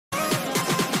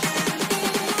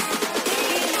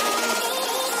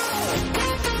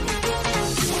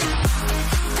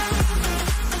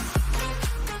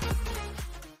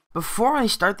Before I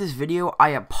start this video, I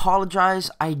apologize.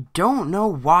 I don't know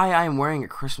why I'm wearing a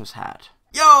Christmas hat.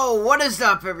 Yo, what is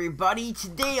up everybody?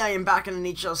 Today I am back on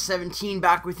NHL 17,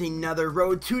 back with another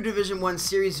Road to Division 1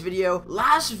 series video.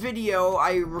 Last video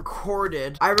I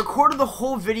recorded the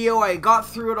whole video, I got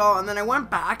through it all, and then I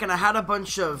went back and I had a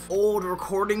bunch of old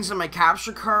recordings on my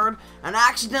capture card, and I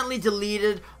accidentally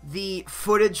deleted the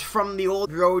footage from the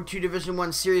old Road to Division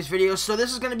 1 series video. So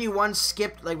this is going to be one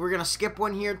skipped, like we're going to skip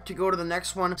one here to go to the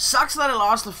next one. Sucks that I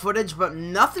lost the footage, but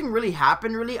nothing really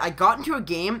happened really. I got into a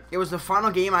game, it was the final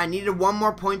game, I needed one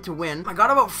more point to win. I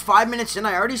got about 5 minutes in,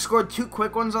 I already scored 2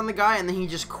 quick ones on the guy, and then he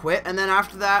just quit. And then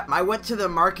after that, I went to the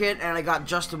market and I got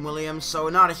Justin Williams, so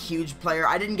not a huge player.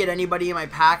 I didn't get anybody in my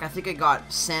pack. I think I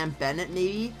got Sam Bennett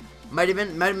maybe. Might have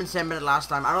been Sam Bennett last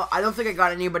time. I don't think I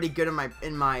got anybody good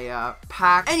in my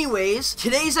pack. Anyways,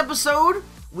 today's episode,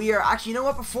 we are actually, you know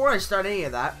what, before I start any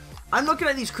of that, I'm looking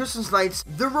at these Christmas lights.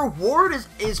 The reward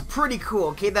is pretty cool,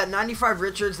 okay? That 95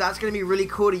 Richards, that's going to be really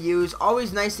cool to use.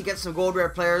 Always nice to get some gold rare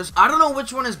players. I don't know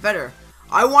which one is better.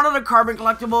 I wanted a carbon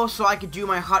collectible so I could do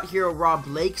my Hot Hero Rob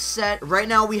Blake set. Right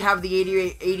now we have the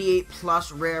 88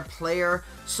 plus rare player,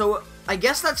 so I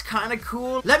guess that's kind of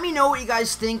cool. Let me know what you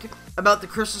guys think about the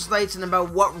Christmas lights and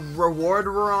about what reward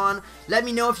we're on. Let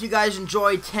me know if you guys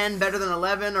enjoy 10 better than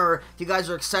 11, or if you guys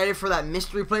are excited for that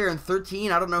mystery player in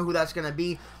 13. I don't know who that's going to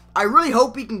be. I really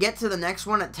hope we can get to the next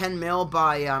one at 10 mil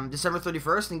by December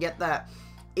 31st and get that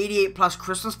 88 plus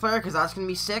Christmas player, because that's going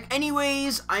to be sick.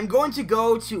 Anyways, I'm going to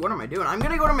go to, what am I doing? I'm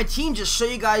going to go to my team, just show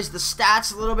you guys the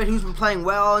stats a little bit, who's been playing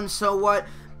well and so what.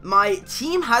 My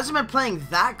team hasn't been playing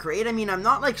that great. I mean, I'm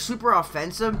not like super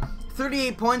offensive.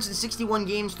 38 points in 61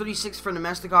 games, 36 for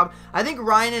Nemestikov. I think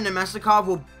Ryan and Nemestikov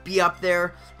will be up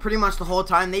there pretty much the whole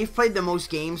time. They've played the most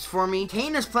games for me.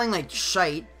 Kane is playing like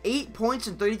shite. 8 points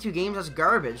in 32 games, that's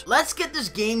garbage. Let's get this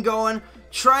game going.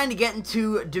 Trying to get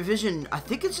into Division, I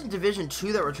think it's in Division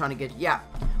 2 that we're trying to get. Yeah,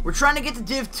 we're trying to get to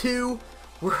Div 2.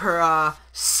 We're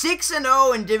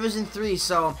 6-0 in Division 3,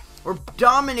 so we're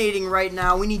dominating right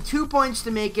now. We need 2 points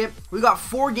to make it. We got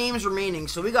 4 games remaining,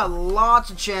 so we got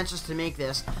lots of chances to make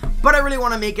this. But I really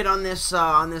want to make it on this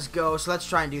go, so let's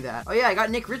try and do that. Oh yeah, I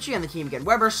got Nick Ritchie on the team again.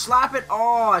 Weber, slap it.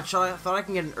 Oh, I thought I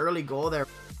can get an early goal there.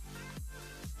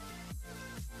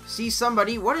 See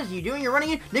somebody. What is you doing? You're running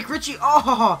in. Nick Ritchie.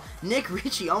 Oh, Nick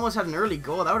Ritchie almost had an early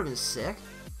goal. That would have been sick.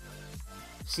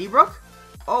 Seabrook?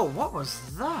 Oh, what was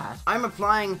that? I'm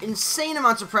applying insane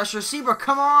amounts of pressure. Seabrook,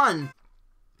 come on.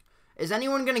 Is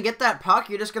anyone going to get that puck?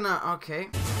 You're just going to... Okay.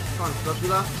 Come on,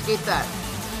 Filppula. Skate that.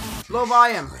 Blow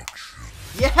by him.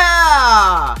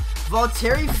 Yeah!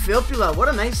 Valtteri Filppula. What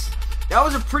a nice... That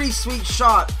was a pretty sweet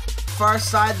shot. Far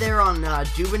side there on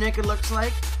Dubnyk, it looks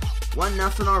like.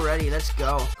 1-0 already. Let's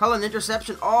go. Call an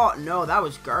interception. Oh, no. That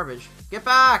was garbage. Get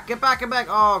back. Get back. Get back.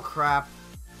 Oh, crap.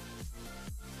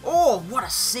 Oh, what a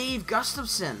save,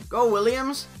 Gustafsson. Go,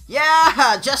 Williams.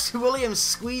 Yeah! Justin Williams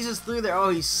squeezes through there.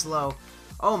 Oh, he's slow.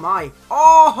 Oh, my.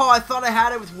 Oh, I thought I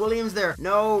had it with Williams there.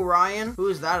 No, Ryan. Who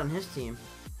is that on his team?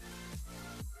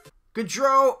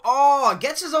 Gaudreau. Oh,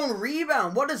 gets his own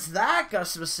rebound. What is that,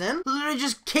 Gustafsson? Literally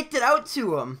just kicked it out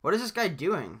to him. What is this guy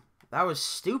doing? That was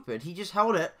stupid. He just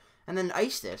held it and then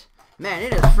iced it. Man,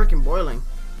 it is freaking boiling.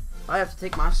 I have to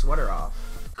take my sweater off.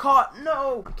 Caught.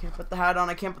 No. I can't put the hat on.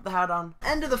 I can't put the hat on.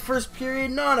 End of the first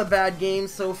period. Not a bad game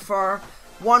so far.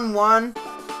 1-1.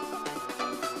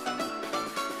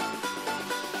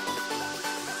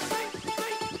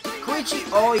 Krejci.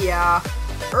 Oh, yeah.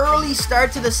 Early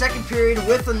start to the second period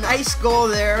with a nice goal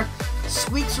there.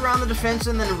 Squeaks around the defense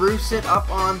and then roofs it up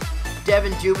on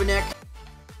Devin Dubnyk.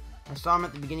 I saw him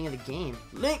at the beginning of the game.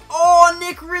 Oh,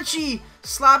 Nick Ritchie!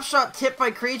 Slap shot tipped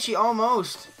by Krejci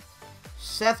almost.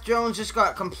 Seth Jones just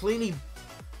got completely...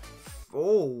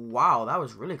 Oh, wow. That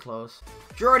was really close.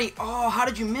 Jordy. Oh, how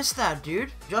did you miss that,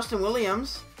 dude? Justin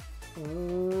Williams.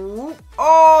 Ooh.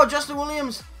 Oh, Justin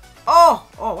Williams. Oh,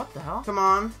 what the hell? Come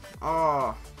on.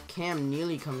 Oh, Cam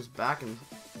Neely comes back and...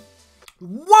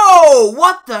 Whoa!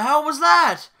 What the hell was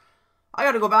that? I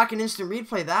gotta go back and instant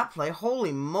replay that play.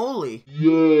 Holy moly.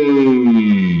 Yeah.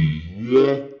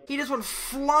 He just went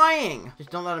flying.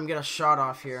 Just don't let him get a shot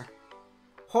off here.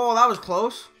 Oh, that was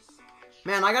close.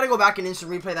 Man, I gotta go back and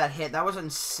instant replay that hit. That was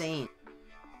insane.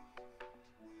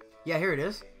 Yeah, here it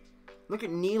is. Look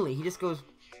at Neely. He just goes...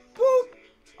 Boop.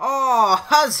 Oh,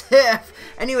 as if.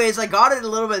 Anyways, I got it a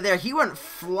little bit there. He went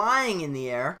flying in the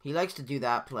air. He likes to do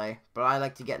that play, but I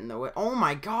like to get in the way. Oh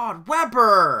my god,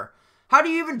 Weber! How do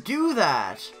you even do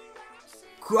that?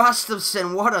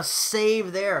 Gustafsson, what a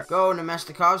save there. Go,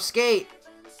 Nemestikov, skate.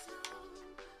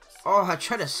 Oh, I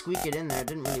tried to squeak it in there. It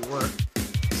didn't really work.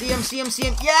 See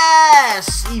him.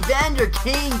 Yes! Evander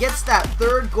Kane gets that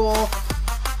third goal.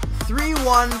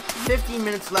 3-1, 15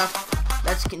 minutes left.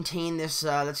 Let's contain this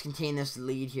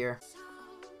lead here.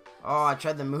 Oh, I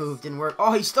tried the move, didn't work.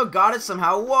 Oh, he still got it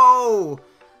somehow. Whoa!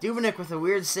 Dubnyk with a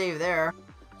weird save there.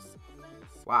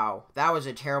 Wow, that was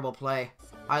a terrible play.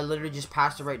 I literally just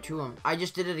passed it right to him. I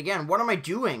just did it again. What am I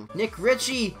doing? Nick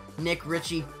Ritchie.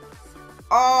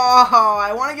 Oh,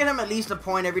 I want to get him at least a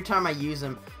point every time I use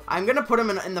him. I'm going to put him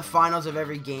in the finals of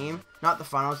every game. Not the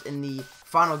finals, in the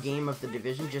final game of the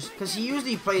division. Just because he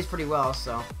usually plays pretty well,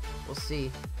 so we'll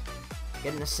see.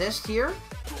 Get an assist here.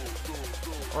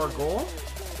 Or a goal.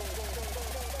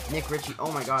 Nick Ritchie.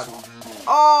 Oh, my God.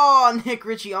 Oh, Nick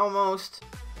Ritchie almost.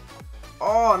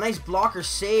 Oh, nice blocker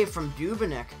save from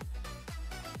Dubnyk.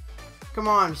 Come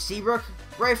on, Seabrook.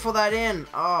 Rifle that in.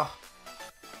 Oh.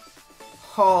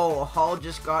 Oh, Hull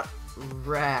just got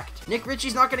wrecked. Nick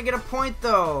Ritchie's not going to get a point,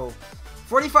 though.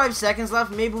 45 seconds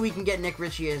left. Maybe we can get Nick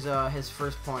Ritchie his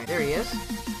first point. There he is.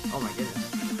 Oh, my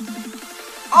goodness.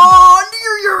 Oh,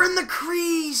 you're in the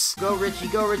crease. Go, Ritchie.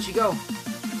 Go.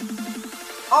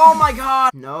 Oh, my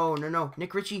God. No.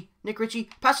 Nick Ritchie.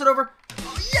 Pass it over.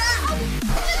 Yeah!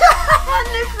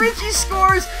 Nick Ritchie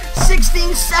scores.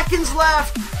 16 seconds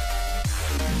left.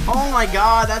 Oh, my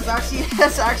God. That's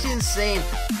actually insane.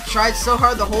 Tried so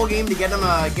hard the whole game to get him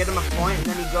a point, and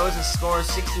then he goes and scores.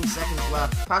 16 seconds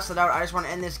left. Pass it out. I just want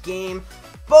to end this game.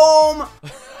 Boom!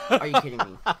 Are you kidding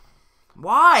me?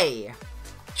 Why?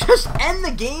 Just end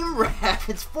the game, ref.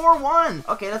 It's 4-1.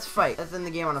 Okay, let's fight. Let's end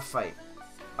the game on a fight.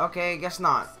 Okay, guess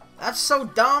not. That's so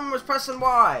dumb. I was pressing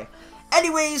Y.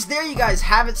 Anyways, there you guys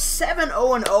have it.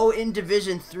 7-0-0 in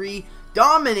Division 3.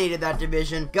 Dominated that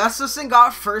division. Gustafsson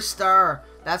got first star.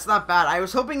 That's not bad. I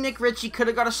was hoping Nick Ritchie could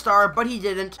have got a star, but he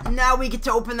didn't. Now we get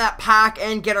to open that pack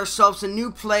and get ourselves a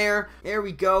new player. There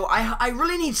we go. I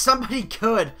really need somebody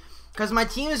good, because my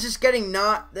team is just getting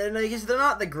they're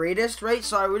not the greatest, right?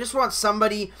 So I just want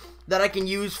somebody that I can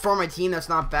use for my team that's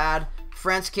not bad.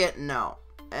 France kit, no.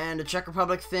 And a Czech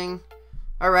Republic thing.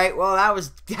 Alright, well that was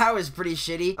pretty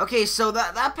shitty. Okay, so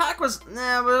that pack wasn't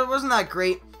that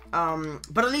great.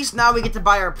 But at least now we get to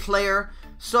buy our player.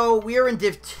 So we are in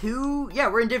Div 2. Yeah,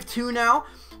 we're in Div 2 now.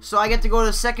 So I get to go to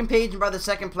the second page and buy the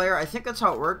second player. I think that's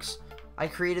how it works. I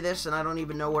created this and I don't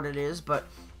even know what it is, but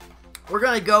we're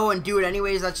gonna go and do it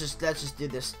anyways. Let's just do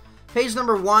this. Page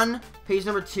number 1, page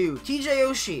number 2. TJ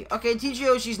Oshie. Okay, TJ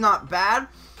Oshie's not bad.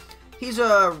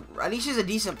 At least he's a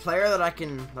decent player that I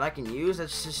can use.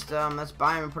 Let's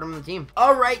buy him and put him on the team.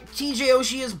 All right, TJ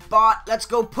Oshie is bought. Let's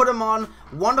go put him on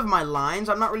one of my lines.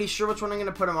 I'm not really sure which one I'm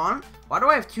gonna put him on. Why do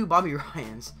I have 2 Bobby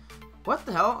Ryans? What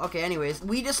the hell? Okay, anyways,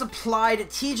 we just applied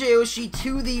TJ Oshie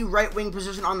to the right wing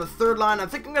position on the 3rd line. I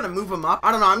think I'm gonna move him up.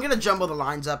 I don't know. I'm gonna jumble the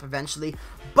lines up eventually.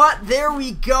 But there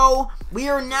we go. We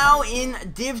are now in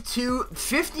Div 2.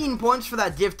 15 points for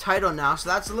that Div title now, so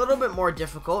that's a little bit more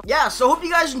difficult. Yeah, so hope you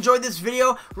guys enjoyed this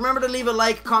video. Remember to leave a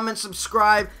like, comment,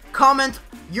 subscribe, comment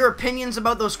your opinions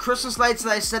about those Christmas lights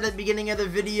that I said at the beginning of the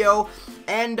video,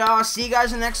 and see you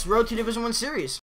guys in the next Road to Division 1 series.